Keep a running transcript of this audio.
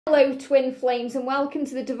Hello twin flames and welcome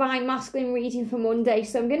to the Divine Masculine reading for Monday.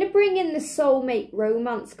 So I'm going to bring in the Soulmate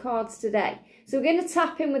romance cards today. So we're going to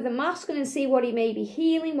tap in with the masculine and see what he may be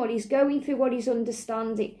healing, what he's going through, what he's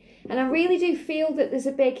understanding. And I really do feel that there's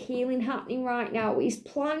a big healing happening right now. He's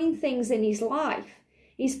planning things in his life.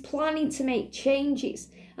 He's planning to make changes.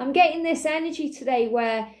 I'm getting this energy today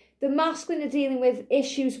where the masculine are dealing with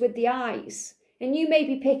issues with the eyes. And you may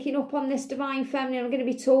be picking up on this, Divine Feminine. I'm going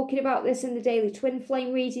to be talking about this in the Daily Twin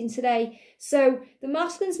Flame reading today. So the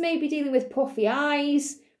masculines may be dealing with puffy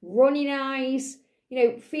eyes, running eyes,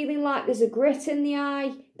 feeling like there's a grit in the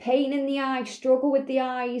eye, pain in the eye, struggle with the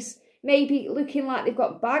eyes, maybe looking like they've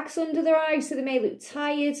got bags under their eyes, so they may look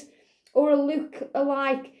tired, or look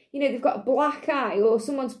like, they've got a black eye, or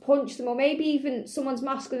someone's punched them, or maybe even someone's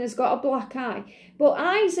masculine has got a black eye. But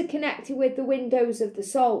eyes are connected with the windows of the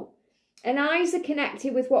soul. And eyes are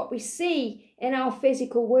connected with what we see in our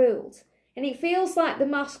physical world. And it feels like the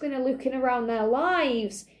masculine are looking around their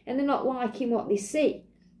lives and they're not liking what they see.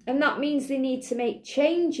 And that means they need to make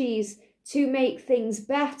changes to make things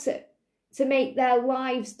better, to make their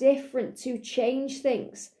lives different, to change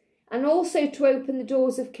things. And also to open the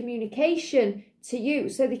doors of communication to you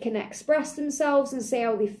so they can express themselves and say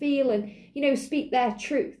how they feel and, speak their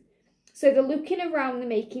truth. So they're looking around, they're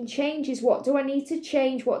making changes. What do I need to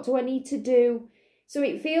change? What do I need to do? So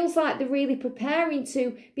it feels like they're really preparing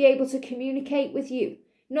to be able to communicate with you.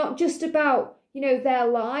 Not just about, their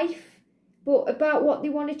life, but about what they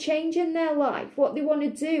want to change in their life, what they want to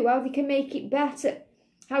do, how they can make it better,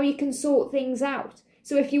 how you can sort things out.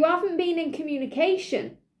 So if you haven't been in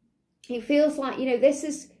communication, it feels like, this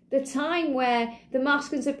is the time where the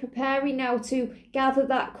masculines are preparing now to gather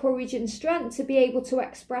that courage and strength to be able to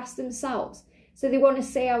express themselves. So they want to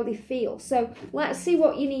say how they feel. So let's see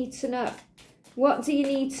what you need to know. What do you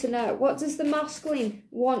need to know? What does the masculine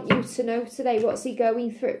want you to know today? What's he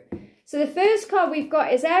going through? So the first card we've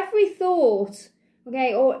got is every thought,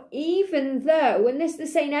 okay, or even though, and they're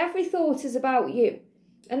saying every thought is about you.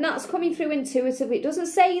 And that's coming through intuitively. It doesn't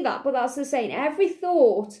say that, but that's the saying. Every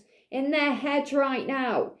thought in their head right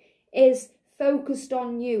now is focused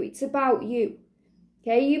on you. It's about you.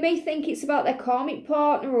 Okay, you may think it's about their karmic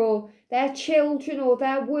partner or their children or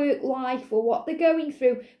their work life or what they're going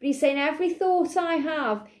through. But he's saying every thought I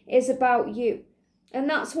have is about you. And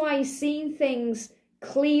that's why he's seeing things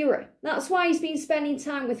clearer. That's why he's been spending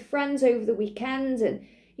time with friends over the weekend and,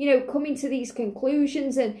 coming to these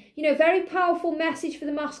conclusions. And, very powerful message for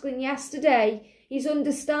the masculine yesterday. He's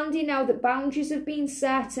understanding now that boundaries have been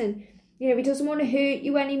set and, he doesn't want to hurt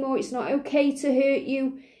you anymore. It's not okay to hurt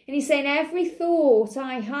you. And he's saying every thought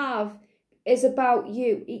I have is about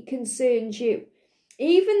you. It concerns you.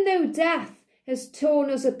 Even though death has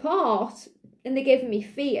torn us apart and they're giving me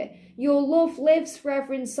fear, your love lives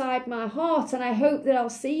forever inside my heart. And I hope that I'll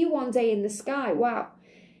see you one day in the sky. Wow.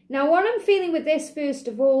 Now, what I'm feeling with this, first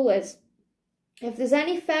of all, is if there's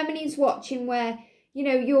any feminines watching where,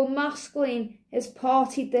 your masculine has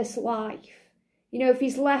parted this life, if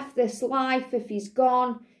he's left this life, if he's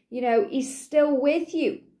gone, he's still with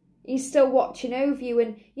you. He's still watching over you.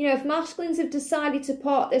 And, if masculines have decided to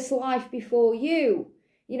part this life before you,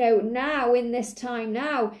 now, in this time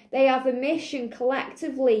now, they have a mission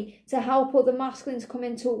collectively to help other masculines come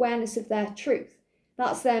into awareness of their truth.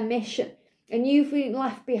 That's their mission. And you've been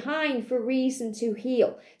left behind for a reason to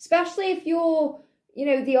heal. Especially if you're,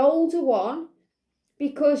 the older one,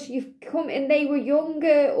 because you've come and they were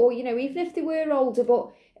younger, or, even if they were older,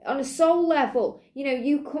 but on a soul level,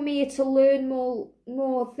 you come here to learn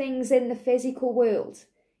more things in the physical world.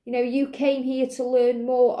 You came here to learn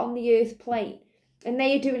more on the earth plane. And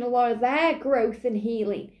they are doing a lot of their growth and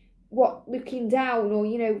healing, looking down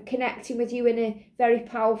or, connecting with you in a very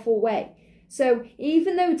powerful way. So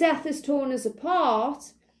even though death has torn us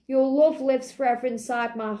apart, your love lives forever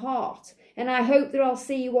inside my heart. And I hope that I'll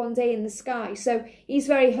see you one day in the sky. So he's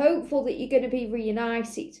very hopeful that you're going to be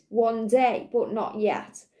reunited one day, but not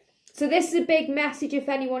yet. So this is a big message if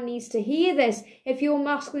anyone needs to hear this. If your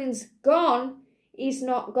masculine's gone, he's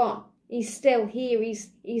not gone. He's still here.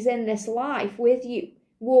 He's in this life with you,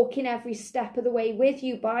 walking every step of the way with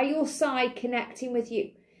you, by your side, connecting with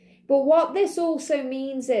you. But what this also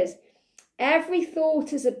means is every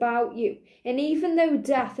thought is about you. And even though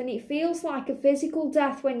death, and it feels like a physical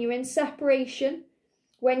death when you're in separation,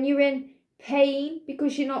 when you're in pain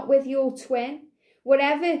because you're not with your twin,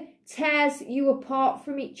 whatever tears you apart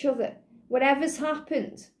from each other, whatever's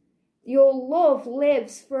happened, your love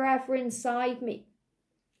lives forever inside me,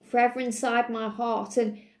 forever inside my heart.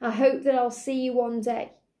 And I hope that I'll see you one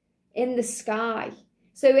day in the sky.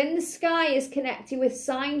 So in the sky is connected with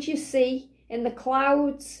signs you see in the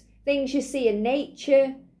clouds, things you see in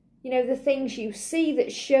nature, you know, the things you see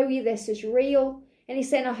that show you this is real. And he's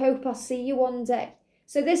saying, I hope I'll see you one day.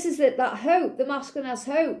 So this is that hope, the masculine has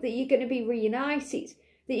hope that you're going to be reunited,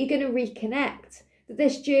 that you're going to reconnect, that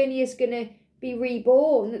this journey is going to be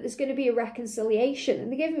reborn, that there's going to be a reconciliation.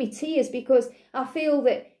 And they're giving me tears because I feel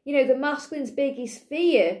that, you know, the masculine's biggest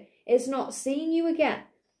fear is not seeing you again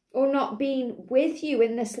or not being with you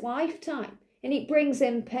in this lifetime. And it brings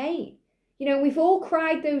in pain. You know, we've all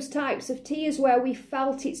cried those types of tears where we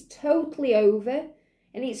felt it's totally over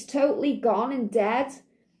and it's totally gone and dead.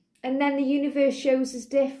 And then the universe shows us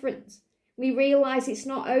different. We realise it's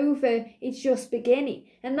not over, it's just beginning.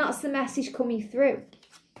 And that's the message coming through.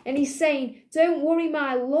 And he's saying, don't worry,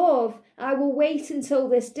 my love, I will wait until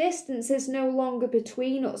this distance is no longer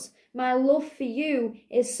between us. My love for you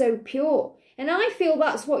is so pure. And I feel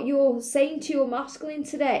that's what you're saying to your masculine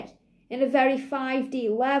today. In a very 5D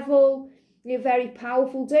level, you're very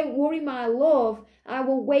powerful. Don't worry, my love, I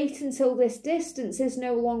will wait until this distance is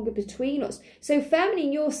no longer between us. So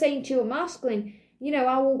feminine, you're saying to your masculine, you know,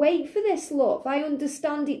 I will wait for this love. I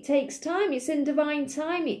understand it takes time. It's in divine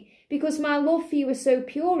timing. Because my love for you is so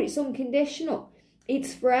pure, it's unconditional,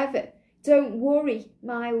 it's forever. Don't worry,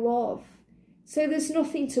 my love. So there's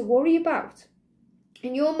nothing to worry about.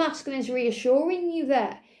 And your masculine is reassuring you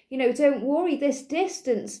there. You know, don't worry, this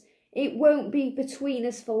distance, it won't be between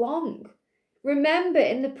us for long. Remember,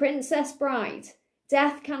 in The Princess Bride,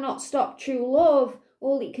 death cannot stop true love.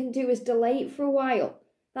 All it can do is delay it for a while.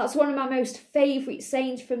 That's one of my most favourite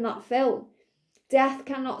sayings from that film. Death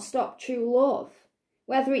cannot stop true love.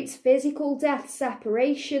 Whether it's physical death,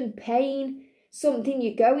 separation, pain, something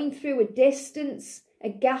you're going through, a distance, a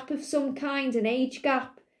gap of some kind, an age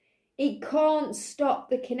gap, it can't stop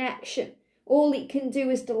the connection. All it can do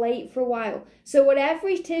is delay it for a while. So whatever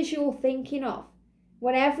it is you're thinking of,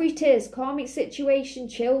 whatever it is, karmic situation,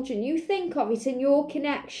 children, you think of it in your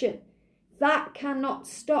connection, that cannot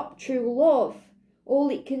stop true love. All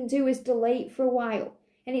it can do is delay it for a while.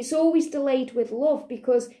 And it's always delayed with love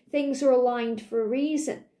because things are aligned for a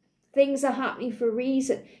reason. Things are happening for a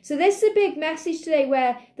reason. So this is a big message today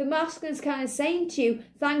where the masculine's kind of saying to you,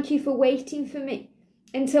 thank you for waiting for me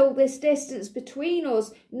until this distance between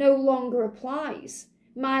us no longer applies.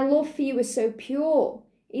 My love for you is so pure.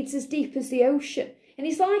 It's as deep as the ocean. And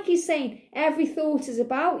it's like he's saying, every thought is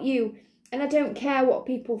about you and I don't care what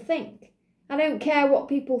people think. I don't care what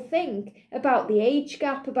people think about the age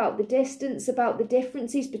gap, about the distance, about the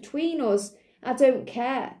differences between us. I don't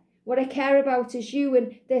care. What I care about is you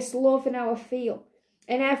and this love and how I feel.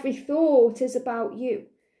 And every thought is about you.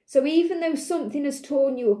 So even though something has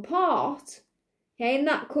torn you apart, okay, and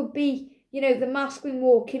that could be, you know, the masculine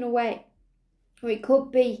walking away, or it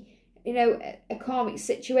could be, you know, a karmic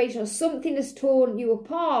situation, or something has torn you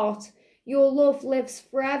apart, your love lives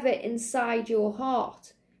forever inside your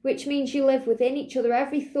heart. Which means you live within each other.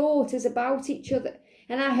 Every thought is about each other.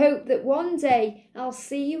 And I hope that one day I'll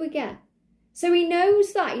see you again. So he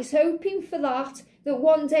knows that. He's hoping for that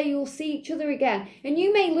one day you'll see each other again. And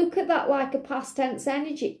you may look at that like a past tense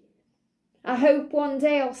energy. I hope one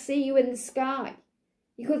day I'll see you in the sky.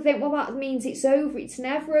 You could think, well, that means it's over. It's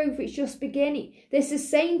never over. It's just beginning. This is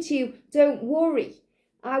saying to you, don't worry.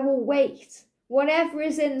 I will wait. Whatever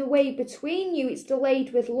is in the way between you, it's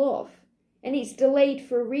delayed with love. And it's delayed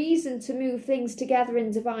for a reason to move things together in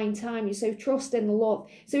divine timing. So trust in the love.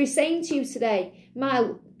 So he's saying to you today,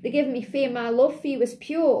 they're giving me fear. My love for you is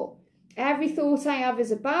pure. Every thought I have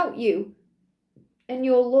is about you. And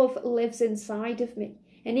your love lives inside of me.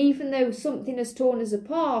 And even though something has torn us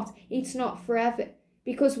apart, it's not forever.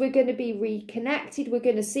 Because we're going to be reconnected. We're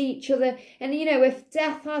going to see each other. And, you know, if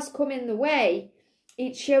death has come in the way,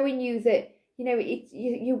 it's showing you that, you know,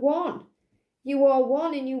 you won. You are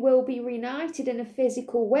one and you will be reunited in a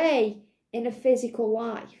physical way, in a physical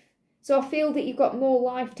life. So I feel that you've got more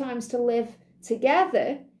lifetimes to live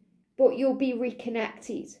together, but you'll be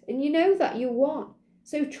reconnected. And you know that you won.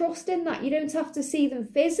 So trust in that. You don't have to see them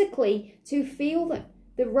physically to feel them.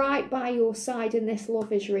 They're right by your side and this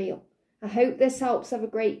love is real. I hope this helps. Have a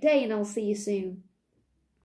great day and I'll see you soon.